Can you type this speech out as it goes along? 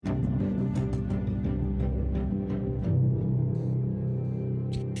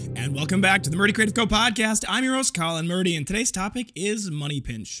And welcome back to the Murdy Creative Co podcast. I'm your host, Colin Murdy, and today's topic is Money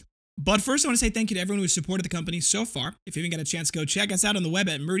Pinch. But first, I want to say thank you to everyone who's supported the company so far. If you haven't got a chance, go check us out on the web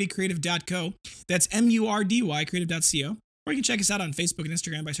at murdycreative.co. That's M-U-R-D-Y creative.co. Or you can check us out on Facebook and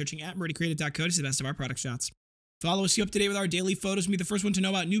Instagram by searching at murdycreative.co to see the best of our product shots. Follow us, you up to date with our daily photos, and be the first one to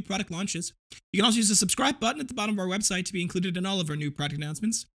know about new product launches. You can also use the subscribe button at the bottom of our website to be included in all of our new product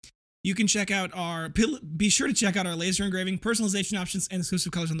announcements. You can be sure to check out our laser engraving, personalization options, and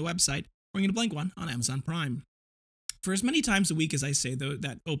exclusive colors on the website, or you can get a blank one on Amazon Prime. For as many times a week as I say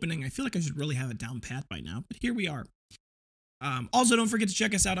that opening, I feel like I should really have it down pat by now, but here we are. Also, don't forget to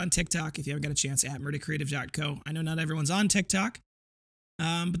check us out on TikTok if you haven't got a chance at murdycreative.co. I know not everyone's on TikTok,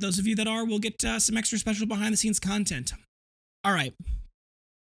 but those of you that are will get some extra special behind-the-scenes content. All right,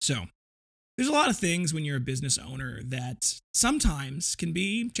 so there's a lot of things when you're a business owner that sometimes can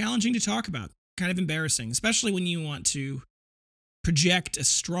be challenging to talk about, kind of embarrassing, especially when you want to project a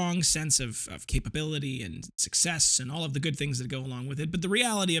strong sense of capability and success and all of the good things that go along with it. But the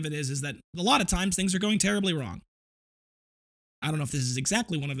reality of it is that a lot of times things are going terribly wrong. I don't know if this is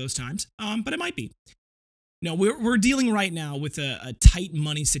exactly one of those times, but it might be. No, we're dealing right now with a tight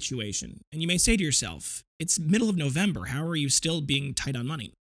money situation. And you may say to yourself, it's middle of November. How are you still being tight on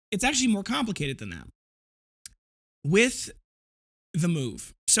money? It's actually more complicated than that. With the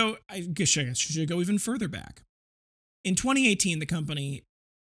move. So I guess I should go even further back. In 2018, the company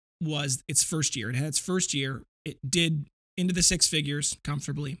was its first year. It had its first year. It did into the six figures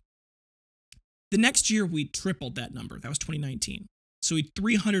comfortably. The next year, we tripled that number. That was 2019. So we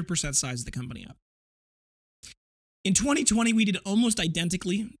 300% sized the company up. In 2020, we did almost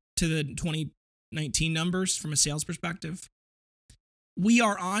identically to the 2019 numbers from a sales perspective. We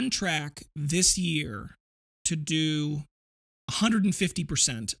are on track this year to do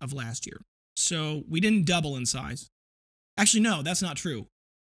 150% of last year. So we didn't double in size. Actually, no, that's not true.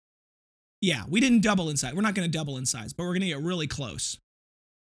 Yeah, we didn't double in size. We're not going to double in size, but we're going to get really close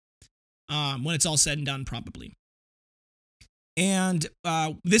when it's all said and done, probably. And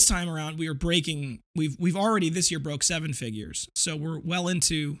this time around, we are breaking. We've already this year broke seven figures, so we're well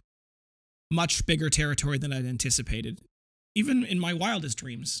into much bigger territory than I'd anticipated, even in my wildest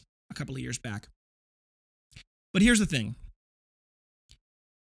dreams a couple of years back. But here's the thing.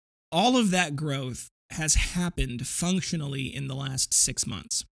 All of that growth has happened functionally in the last 6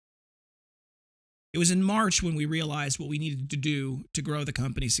 months. It was in March when we realized what we needed to do to grow the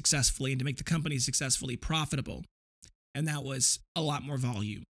company successfully and to make the company successfully profitable. And that was a lot more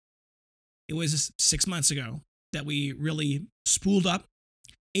volume. It was 6 months ago that we really spooled up.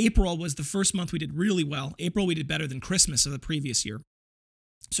 April was the first month we did really well. April we did better than Christmas of the previous year.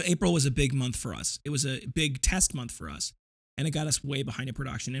 So April was a big month for us. It was a big test month for us. And it got us way behind in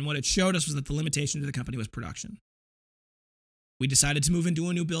production. And what it showed us was that the limitation to the company was production. We decided to move into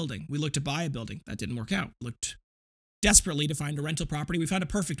a new building. We looked to buy a building. That didn't work out. Looked desperately to find a rental property. We found a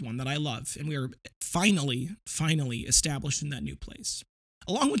perfect one that I love. And we are finally established in that new place.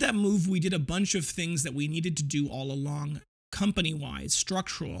 Along with that move, we did a bunch of things that we needed to do all along, company-wise,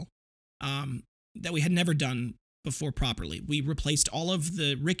 structural, that we had never done before properly. We replaced all of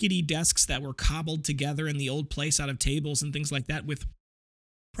the rickety desks that were cobbled together in the old place out of tables and things like that with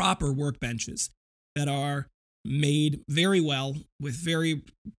proper workbenches that are made very well with very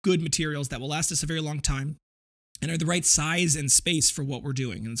good materials that will last us a very long time and are the right size and space for what we're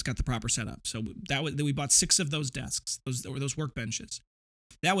doing. And it's got the proper setup. So we bought 6 of those desks, those workbenches.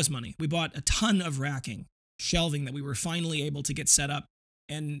 That was money. We bought a ton of racking, shelving that we were finally able to get set up.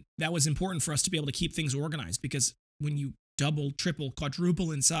 And that was important for us to be able to keep things organized, because when you double, triple, quadruple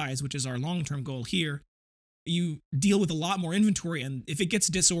in size, which is our long-term goal here, you deal with a lot more inventory. And if it gets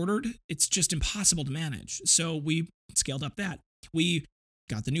disordered, it's just impossible to manage. So we scaled up that. We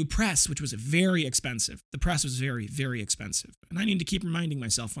got the new press, which was very expensive. The press was very, very expensive. And I need to keep reminding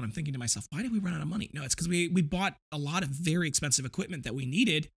myself when I'm thinking to myself, why did we run out of money? No, it's because we bought a lot of very expensive equipment that we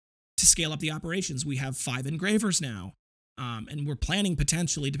needed to scale up the operations. We have 5 engravers now. And we're planning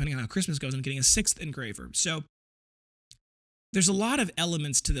potentially, depending on how Christmas goes, on getting a 6th engraver. So there's a lot of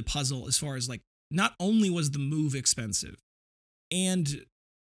elements to the puzzle as far as, like, not only was the move expensive, and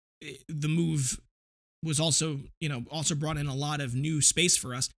the move was also brought in a lot of new space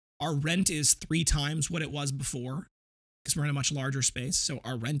for us. Our rent is 3 times what it was before, because we're in a much larger space. So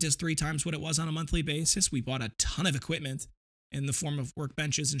our rent is 3 times what it was on a monthly basis. We bought a ton of equipment in the form of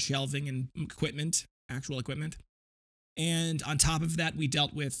workbenches and shelving and equipment, actual equipment. And on top of that, we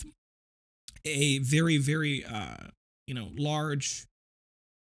dealt with a very, very, large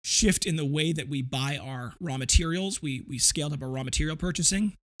shift in the way that we buy our raw materials. We scaled up our raw material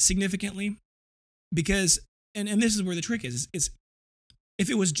purchasing significantly because, and this is where the trick is If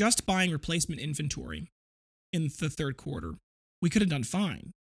it was just buying replacement inventory in the third quarter, we could have done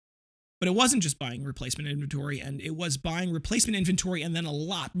fine. But it wasn't just buying replacement inventory, and it was buying replacement inventory and then a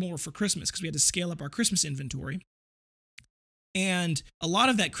lot more for Christmas because we had to scale up our Christmas inventory. And a lot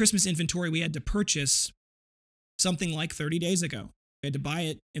of that Christmas inventory we had to purchase something like 30 days ago. We had to buy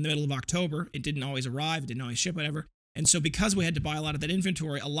it in the middle of October. It didn't always arrive. It didn't always ship, whatever. And so because we had to buy a lot of that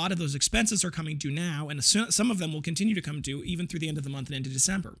inventory, a lot of those expenses are coming due now, and some of them will continue to come due even through the end of the month and into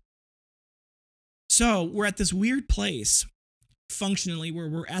December. So we're at this weird place functionally where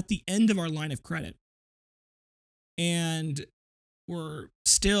we're at the end of our line of credit. And we're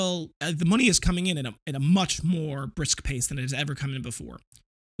still, the money is coming in at a much more brisk pace than it has ever come in before.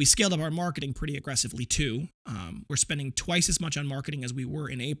 We scaled up our marketing pretty aggressively too. We're spending twice as much on marketing as we were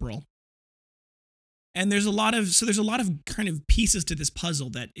in April. And there's a lot of kind of pieces to this puzzle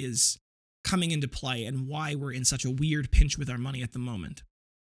that is coming into play and why we're in such a weird pinch with our money at the moment.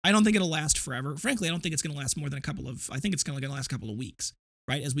 I don't think it'll last forever. Frankly, I don't think it's going to last more than I think it's going to last a couple of weeks,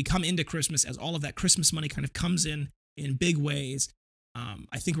 right? As we come into Christmas, as all of that Christmas money kind of comes in big ways,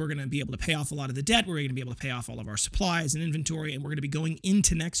 I think we're going to be able to pay off a lot of the debt. We're going to be able to pay off all of our supplies and inventory, and we're going to be going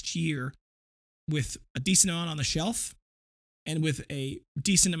into next year with a decent amount on the shelf and with a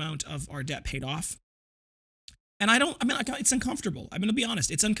decent amount of our debt paid off. And it's uncomfortable. I'm going to be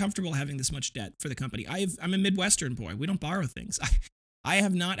honest. It's uncomfortable having this much debt for the company. I'm a Midwestern boy. We don't borrow things. I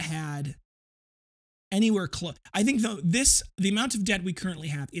have not had anywhere close. I think the amount of debt we currently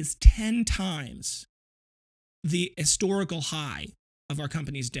have is 10 times the historical high of our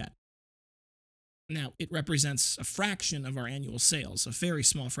company's debt. Now, it represents a fraction of our annual sales, a very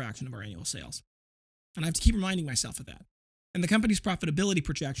small fraction of our annual sales. And I have to keep reminding myself of that. And the company's profitability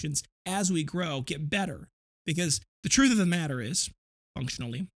projections as we grow get better. Because the truth of the matter is,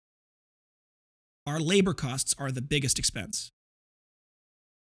 functionally, our labor costs are the biggest expense.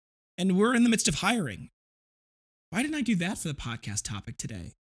 And we're in the midst of hiring. Why didn't I do that for the podcast topic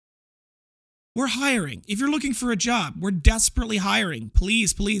today? We're hiring. If you're looking for a job, we're desperately hiring.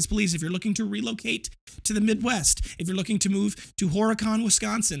 Please, please, please, if you're looking to relocate to the Midwest, if you're looking to move to Horicon,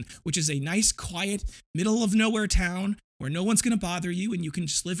 Wisconsin, which is a nice, quiet, middle of nowhere town where no one's going to bother you and you can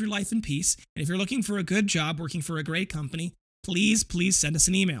just live your life in peace. And if you're looking for a good job working for a great company, please, please send us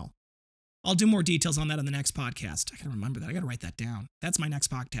an email. I'll do more details on that on the next podcast. I got to remember that. I got to write that down. That's my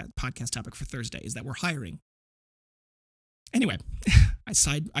next podcast topic for Thursday, is that we're hiring. Anyway, I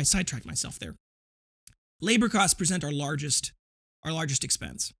sidetracked myself there. Labor costs present our largest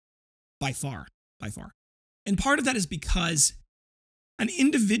expense by far. And part of that is because an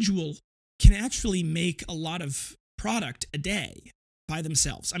individual can actually make a lot of product a day by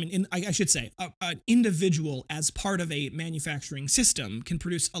themselves. I mean, I should say, an individual as part of a manufacturing system can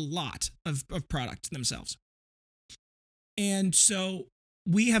produce a lot of product themselves. And so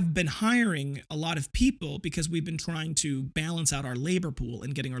we have been hiring a lot of people because we've been trying to balance out our labor pool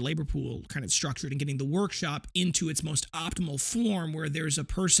and getting our labor pool kind of structured and getting the workshop into its most optimal form where there's a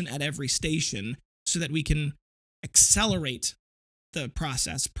person at every station so that we can accelerate the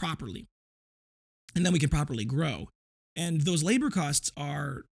process properly. And then we can properly grow. And those labor costs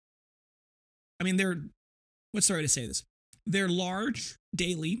are, what's the right way to say this? They're large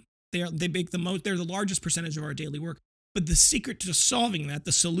daily. They're the largest percentage of our daily work. But the secret to solving that,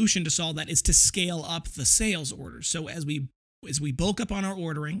 the solution to solve that, is to scale up the sales orders. So as we bulk up on our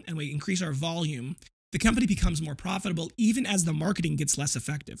ordering and we increase our volume, the company becomes more profitable even as the marketing gets less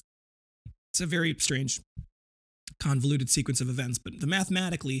effective. It's a very strange, convoluted sequence of events, but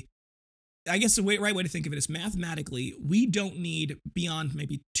mathematically, I guess the right way to think of it is mathematically, we don't need beyond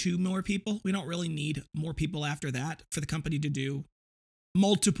maybe 2 more people. We don't really need more people after that for the company to do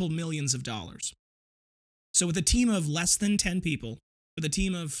multiple millions of dollars. So with a team of less than 10 people,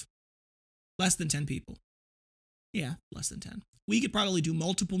 less than 10, we could probably do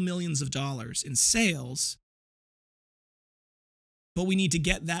multiple millions of dollars in sales, but we need to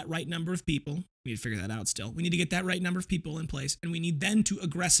get that right number of people. We need to figure that out still. We need to get that right number of people in place, and we need then to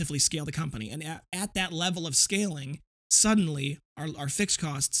aggressively scale the company. And at that level of scaling, suddenly our fixed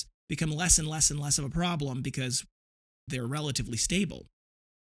costs become less and less and less of a problem because they're relatively stable.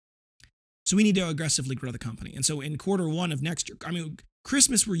 So we need to aggressively grow the company. And so in quarter one of next year,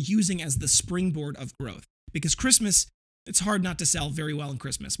 Christmas we're using as the springboard of growth, because Christmas, it's hard not to sell very well in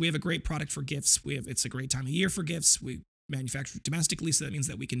Christmas. We have a great product for gifts. It's a great time of year for gifts. We manufacture domestically, so that means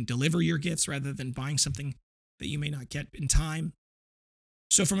that we can deliver your gifts rather than buying something that you may not get in time.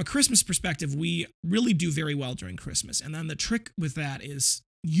 So from a Christmas perspective, we really do very well during Christmas. And then the trick with that is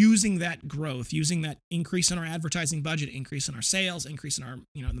using that growth, using that increase in our advertising budget, increase in our sales, increase in our,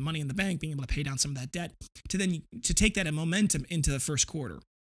 the money in the bank, being able to pay down some of that debt to take that momentum into the first quarter.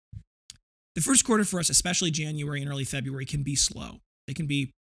 The first quarter for us, especially January and early February, can be slow. It can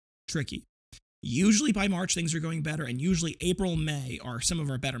be tricky. Usually by March, things are going better, and usually April, May are some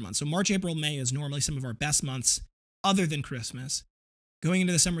of our better months. So March, April, May is normally some of our best months other than Christmas. Going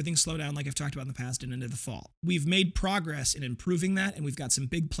into the summer, things slow down like I've talked about in the past, and into the fall. We've made progress in improving that, and we've got some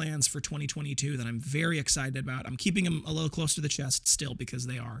big plans for 2022 that I'm very excited about. I'm keeping them a little close to the chest still because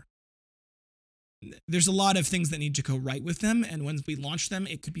there's a lot of things that need to go right with them, and once we launch them,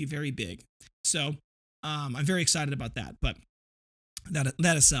 it could be very big. So I'm very excited about that, but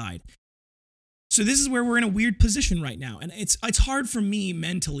that aside. So this is where we're in a weird position right now, and it's hard for me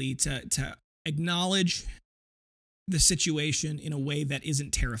mentally to acknowledge the situation in a way that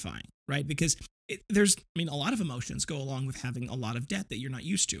isn't terrifying, right? Because a lot of emotions go along with having a lot of debt that you're not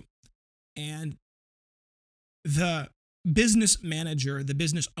used to. And the business manager, the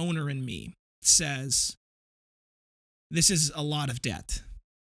business owner in me says, this is a lot of debt.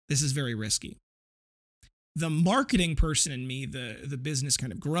 This is very risky. The marketing person in me, the business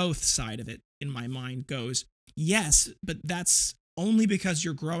kind of growth side of it in my mind goes, yes, but that's only because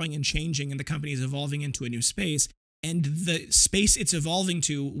you're growing and changing and the company is evolving into a new space. And the space it's evolving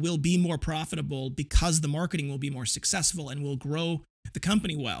to will be more profitable because the marketing will be more successful and will grow the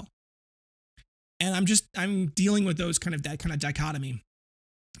company well. And I'm dealing with that kind of dichotomy.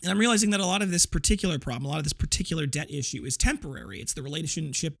 And I'm realizing that a lot of this particular problem, a lot of this particular debt issue is temporary. It's the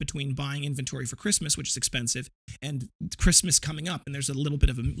relationship between buying inventory for Christmas, which is expensive, and Christmas coming up. And there's a little bit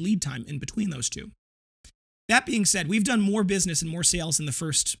of a lead time in between those two. That being said, we've done more business and more sales in the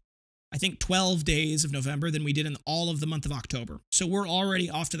first, I think, 12 days of November than we did in all of the month of October. So we're already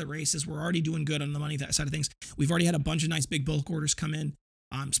off to the races. We're already doing good on the money side of things. We've already had a bunch of nice big bulk orders come in.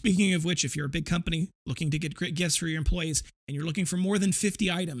 Speaking of which, if you're a big company looking to get great gifts for your employees and you're looking for more than 50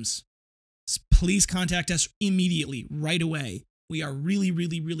 items, please contact us immediately, right away. We are really,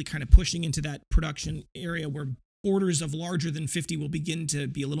 really, really kind of pushing into that production area where orders of larger than 50 will begin to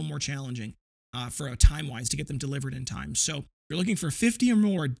be a little more challenging for a time-wise to get them delivered in time. So if you're looking for 50 or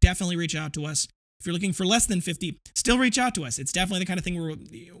more, definitely reach out to us. If you're looking for less than 50, still reach out to us. It's definitely the kind of thing where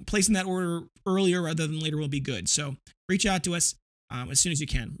placing that order earlier rather than later will be good. So reach out to us as soon as you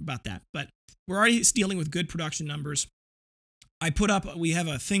can about that. But we're already dealing with good production numbers. We have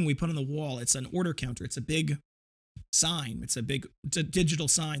a thing we put on the wall. It's an order counter. It's a big sign. It's a digital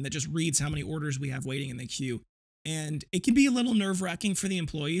sign that just reads how many orders we have waiting in the queue. And it can be a little nerve-wracking for the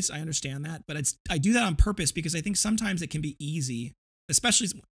employees. I understand that, but I do that on purpose because I think sometimes it can be easy,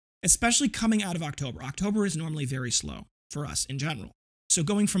 especially coming out of October. October is normally very slow for us in general. So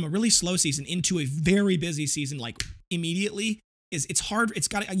going from a really slow season into a very busy season, like immediately, it's hard.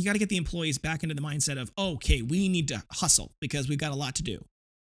 You got to get the employees back into the mindset of, okay, we need to hustle because we've got a lot to do,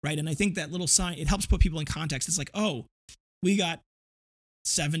 right? And I think that little sign, it helps put people in context. It's like, we got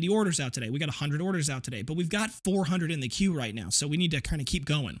 70 orders out today. We got 100 orders out today, but we've got 400 in the queue right now. So we need to kind of keep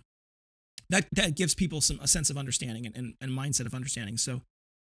going. That gives people a sense of understanding and mindset of understanding. So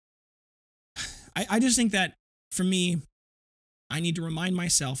I just think that for me, I need to remind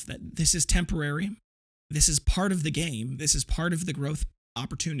myself that this is temporary. This is part of the game. This is part of the growth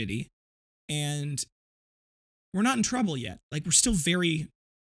opportunity. And we're not in trouble yet. Like we still have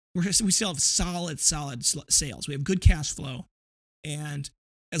solid sales. We have good cash flow. And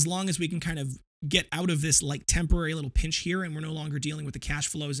as long as we can kind of get out of this like temporary little pinch here and we're no longer dealing with the cash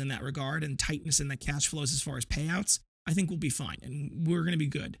flows in that regard and tightness in the cash flows as far as payouts, I think we'll be fine and we're going to be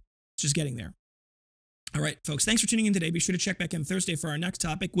good. It's just getting there. All right, folks, thanks for tuning in today. Be sure to check back in Thursday for our next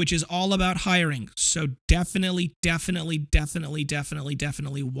topic, which is all about hiring. So definitely watch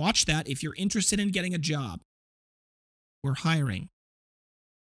that if you're interested in getting a job. We're hiring.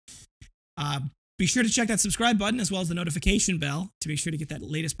 Be sure to check that subscribe button as well as the notification bell to be sure to get that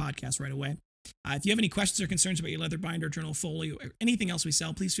latest podcast right away. If you have any questions or concerns about your leather binder, journal, folio, or anything else we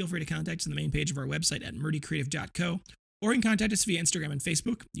sell, please feel free to contact us on the main page of our website at murdycreative.co. Or you can contact us via Instagram and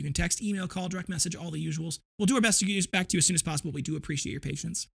Facebook. You can text, email, call, direct message, all the usuals. We'll do our best to get back to you as soon as possible. We do appreciate your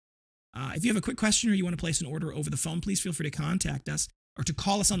patience. If you have a quick question or you want to place an order over the phone, please feel free to contact us or to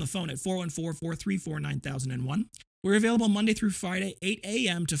call us on the phone at 414-434-9001. We're available Monday through Friday, 8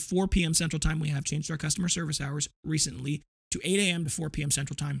 a.m. to 4 p.m. Central Time. We have changed our customer service hours recently to 8 a.m. to 4 p.m.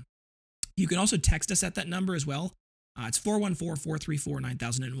 Central Time. You can also text us at that number as well. It's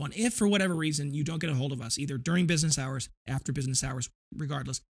 414-434-9001. If for whatever reason you don't get a hold of us, either during business hours, after business hours,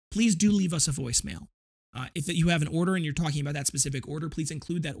 regardless, please do leave us a voicemail. If you have an order and you're talking about that specific order, please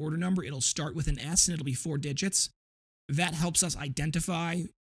include that order number. It'll start with an S and it'll be 4 digits. That helps us identify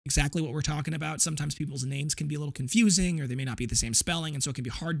exactly what we're talking about. Sometimes people's names can be a little confusing or they may not be the same spelling, and so it can be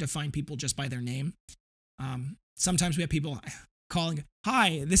hard to find people just by their name. Sometimes we have people calling,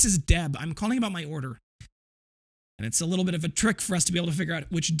 "Hi, this is Deb. I'm calling about my order." And it's a little bit of a trick for us to be able to figure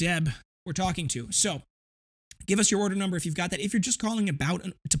out which Deb we're talking to. So give us your order number if you've got that. If you're just calling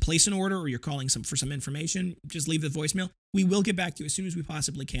to place an order or you're calling for some information, just leave the voicemail. We will get back to you as soon as we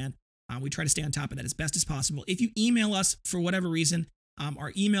possibly can. We try to stay on top of that as best as possible. If you email us for whatever reason,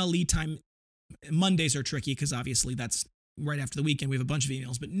 our email lead time, Mondays are tricky because obviously that's right after the weekend. We have a bunch of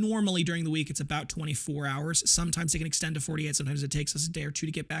emails, but normally during the week, it's about 24 hours. Sometimes it can extend to 48. Sometimes it takes us a day or two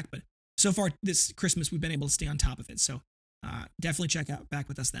to get back. But so far this Christmas, we've been able to stay on top of it. So definitely check back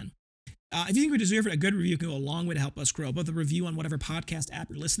with us then. If you think we deserve it, a good review can go a long way to help us grow, both a review on whatever podcast app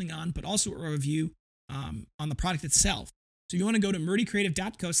you're listening on, but also a review on the product itself. So if you want to go to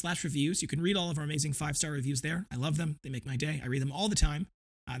murdycreative.co/reviews, you can read all of our amazing 5-star reviews there. I love them. They make my day. I read them all the time.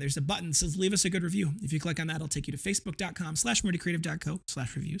 There's a button that says leave us a good review. If you click on that, it'll take you to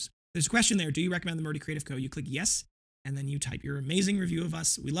facebook.com/murdycreative.co/reviews. There's a question there. Do you recommend the Murdy Creative Co? You click yes, and then you type your amazing review of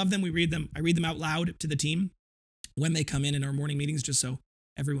us. We love them. We read them. I read them out loud to the team when they come in our morning meetings, just so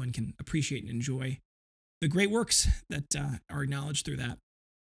everyone can appreciate and enjoy the great works that are acknowledged through that.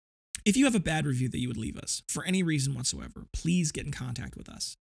 If you have a bad review that you would leave us for any reason whatsoever, please get in contact with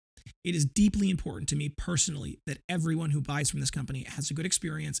us. It is deeply important to me personally that everyone who buys from this company has a good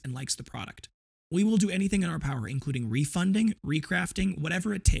experience and likes the product. We will do anything in our power, including refunding, recrafting,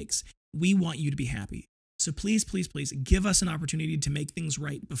 whatever it takes. We want you to be happy. So please, please, please give us an opportunity to make things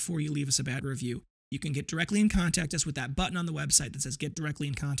right before you leave us a bad review. You can get directly in contact us with that button on the website that says get directly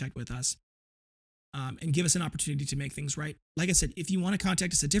in contact with us. And give us an opportunity to make things right. Like I said, if you want to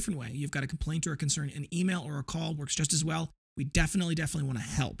contact us a different way, you've got a complaint or a concern, an email or a call works just as well. We definitely want to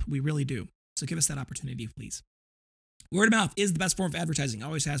help. We really do. So give us that opportunity, please. Word of mouth is the best form of advertising.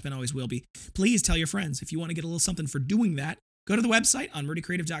 Always has been, always will be. Please tell your friends. If you want to get a little something for doing that, go to the website on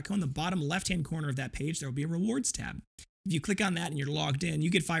murdycreative.co. In the bottom left-hand corner of that page, there will be a rewards tab. If you click on that and you're logged in, you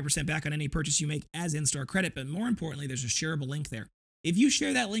get 5% back on any purchase you make as in-store credit. But more importantly, there's a shareable link there. If you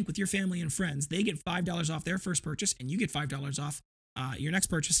share that link with your family and friends, they get $5 off their first purchase, and you get $5 off your next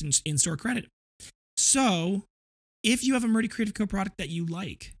purchase in store credit. So if you have a Murdy Creative Co product that you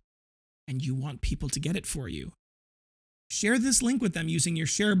like and you want people to get it for you, share this link with them using your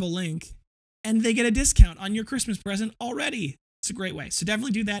shareable link, and they get a discount on your Christmas present already. It's a great way. So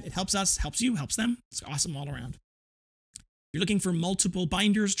definitely do that. It helps us, helps you, helps them. It's awesome all around. If you're looking for multiple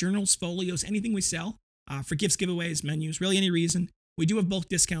binders, journals, folios, anything we sell, for gifts, giveaways, menus, really any reason, we do have bulk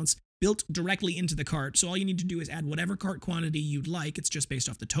discounts built directly into the cart. So all you need to do is add whatever cart quantity you'd like. It's just based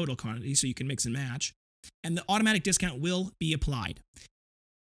off the total quantity, so you can mix and match. And the automatic discount will be applied.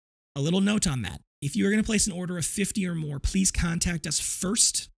 A little note on that. If you're going to place an order of 50 or more, please contact us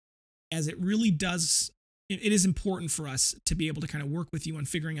first, as it really does. It is important for us to be able to kind of work with you on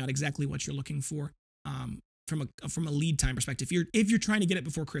figuring out exactly what you're looking for from a lead time perspective. If you're trying to get it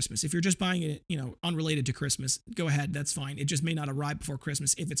before Christmas, if you're just buying it, unrelated to Christmas, go ahead. That's fine. It just may not arrive before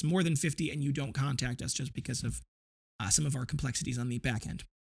Christmas if it's more than 50 and you don't contact us just because of some of our complexities on the back end.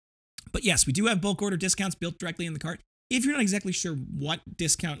 But yes, we do have bulk order discounts built directly in the cart. If you're not exactly sure what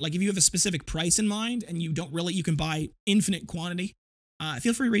discount, like if you have a specific price in mind and you can buy infinite quantity,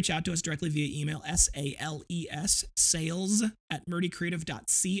 feel free to reach out to us directly via email,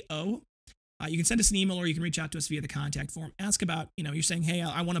 sales@murdycreative.co. You can send us an email, or you can reach out to us via the contact form. Ask about, you're saying, hey,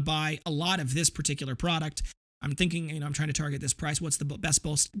 I want to buy a lot of this particular product. I'm thinking, I'm trying to target this price. What's the best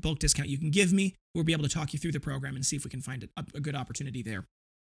bulk discount you can give me? We'll be able to talk you through the program and see if we can find a good opportunity there.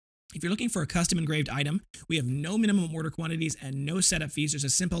 If you're looking for a custom engraved item, we have no minimum order quantities and no setup fees. There's a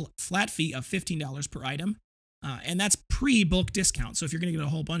simple flat fee of $15 per item, and that's pre-bulk discount. So if you're going to get a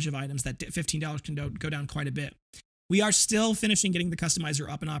whole bunch of items, that $15 can go down quite a bit. We are still finishing getting the customizer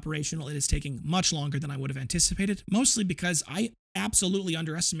up and operational. It is taking much longer than I would have anticipated, mostly because I absolutely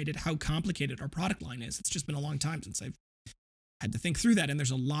underestimated how complicated our product line is. It's just been a long time since I've had to think through that, and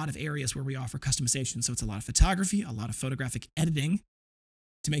there's a lot of areas where we offer customization. So it's a lot of photography, a lot of photographic editing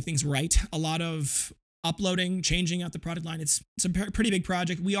to make things right, a lot of uploading, changing out the product line. It's a pretty big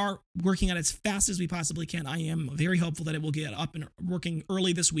project. We are working on it as fast as we possibly can. I am very hopeful that it will get up and working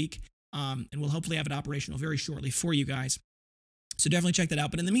early this week. And we'll hopefully have it operational very shortly for you guys. So definitely check that out.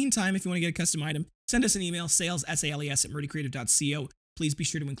 But in the meantime, if you want to get a custom item, send us an email, sales@murdycreative.co. Please be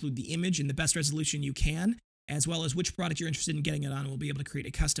sure to include the image in the best resolution you can, as well as which product you're interested in getting it on. And we'll be able to create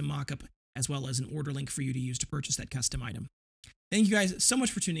a custom mockup, as well as an order link for you to use to purchase that custom item. Thank you guys so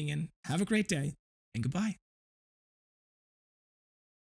much for tuning in. Have a great day, and goodbye.